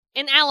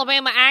In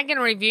Alabama Ag in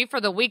Review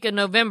for the week of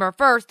November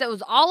 1st, it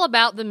was all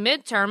about the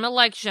midterm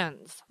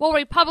elections. Well,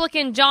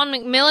 Republican John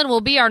McMillan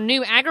will be our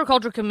new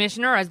agriculture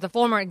commissioner as the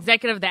former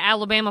executive of the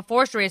Alabama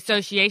Forestry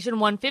Association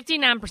won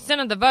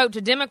 59% of the vote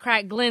to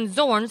Democrat Glenn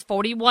Zorn's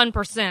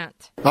 41%.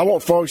 I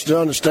want folks to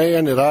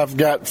understand that I've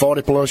got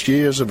 40-plus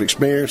years of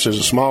experience as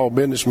a small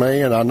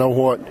businessman. I know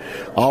what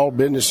all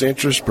business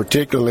interests,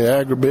 particularly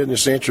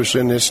agribusiness interests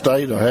in this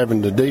state, are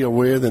having to deal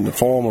with in the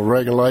form of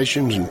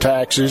regulations and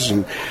taxes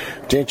and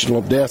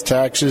intentional death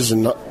taxes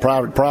and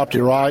private property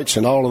rights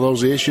and all of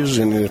those issues,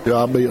 and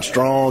I'll be a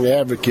strong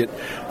advocate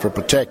for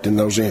protecting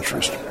those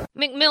interests.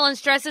 McMillan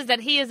stresses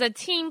that he is a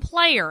team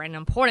player, an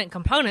important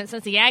component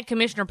since the Ag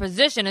Commissioner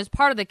position is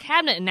part of the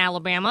cabinet in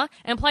Alabama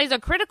and plays a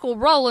critical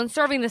role in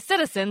serving the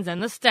citizens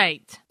in the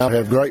state. I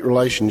have a great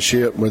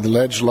relationship with the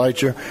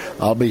legislature.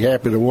 I'll be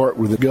happy to work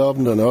with the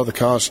governor and other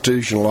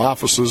constitutional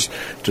officers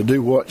to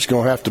do what's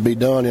going to have to be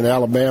done in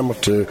Alabama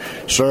to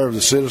serve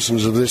the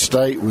citizens of this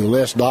state with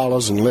less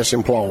dollars and less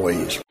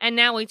employees. And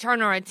now we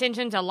turn our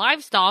attention to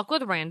livestock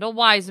with Randall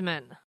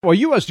Wiseman. Well,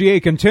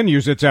 USDA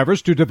continues its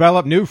efforts to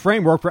develop new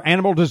framework for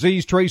animal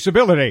disease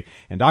traceability.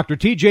 And Dr.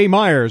 T.J.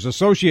 Myers,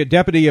 Associate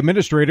Deputy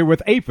Administrator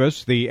with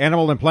APHIS, the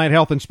Animal and Plant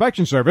Health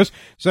Inspection Service,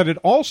 said it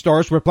all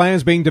starts with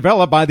plans being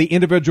developed by the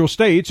individual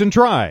states and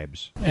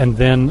tribes. And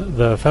then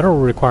the federal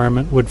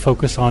requirement would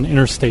focus on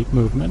interstate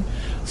movement.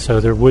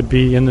 So there would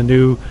be in the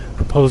new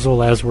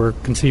proposal, as we're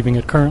conceiving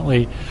it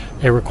currently,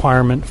 a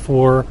requirement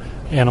for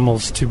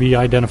animals to be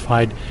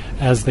identified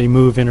as they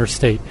move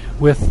interstate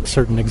with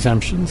certain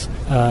exemptions.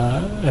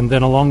 And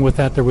then along with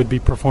that, there would be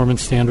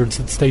performance standards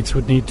that states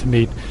would need to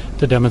meet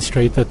to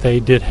demonstrate that they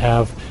did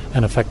have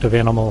an effective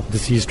animal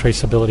disease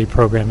traceability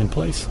program in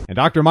place. And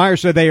Dr. Meyer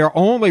said they are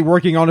only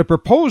working on a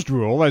proposed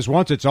rule, as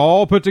once it's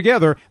all put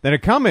together, then a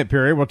comment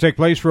period will take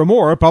place for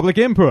more public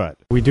input.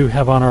 We do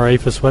have on our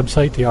APHIS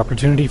website the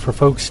opportunity for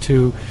folks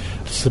to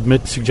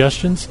submit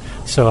suggestions,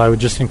 so I would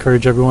just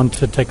encourage everyone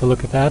to take a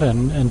look at that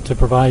and to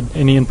provide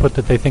any input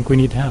that they think we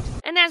need to have.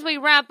 And as we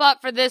wrap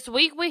up for this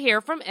week, we hear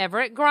from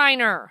Everett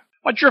Griner.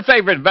 What's your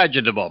favorite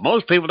vegetable?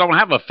 Most people don't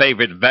have a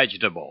favorite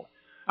vegetable.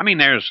 I mean,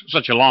 there's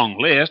such a long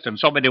list and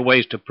so many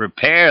ways to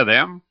prepare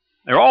them.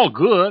 They're all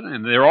good,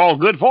 and they're all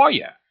good for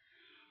you.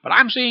 But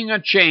I'm seeing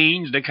a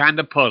change that kind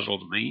of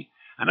puzzles me.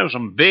 I know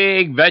some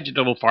big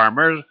vegetable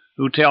farmers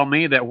who tell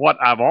me that what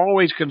I've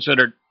always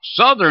considered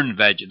southern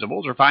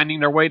vegetables are finding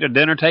their way to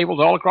dinner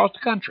tables all across the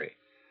country.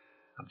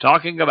 I'm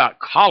talking about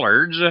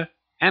collards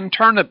and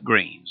turnip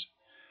greens.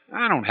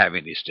 I don't have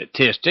any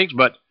statistics,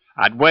 but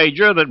I'd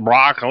wager that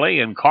broccoli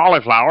and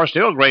cauliflower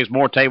still grace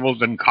more tables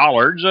than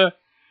collards.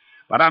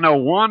 But I know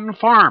one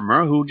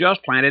farmer who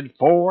just planted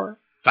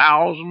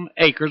 4,000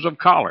 acres of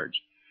collards.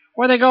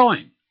 Where are they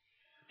going?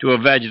 To a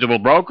vegetable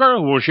broker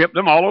who will ship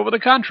them all over the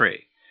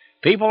country.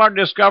 People are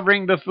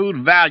discovering the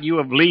food value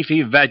of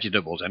leafy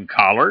vegetables, and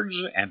collards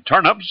and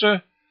turnips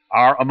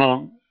are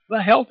among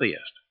the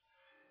healthiest.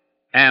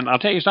 And I'll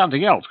tell you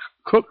something else.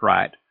 Cooked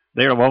right,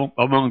 they're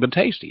among the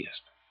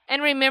tastiest.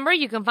 And remember,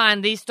 you can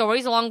find these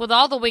stories along with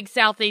all the week's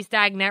Southeast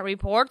AgNet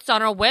reports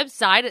on our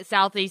website at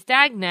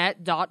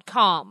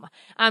southeastagnet.com.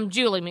 I'm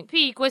Julie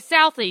McPeak with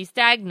Southeast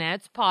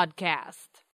AgNet's podcast.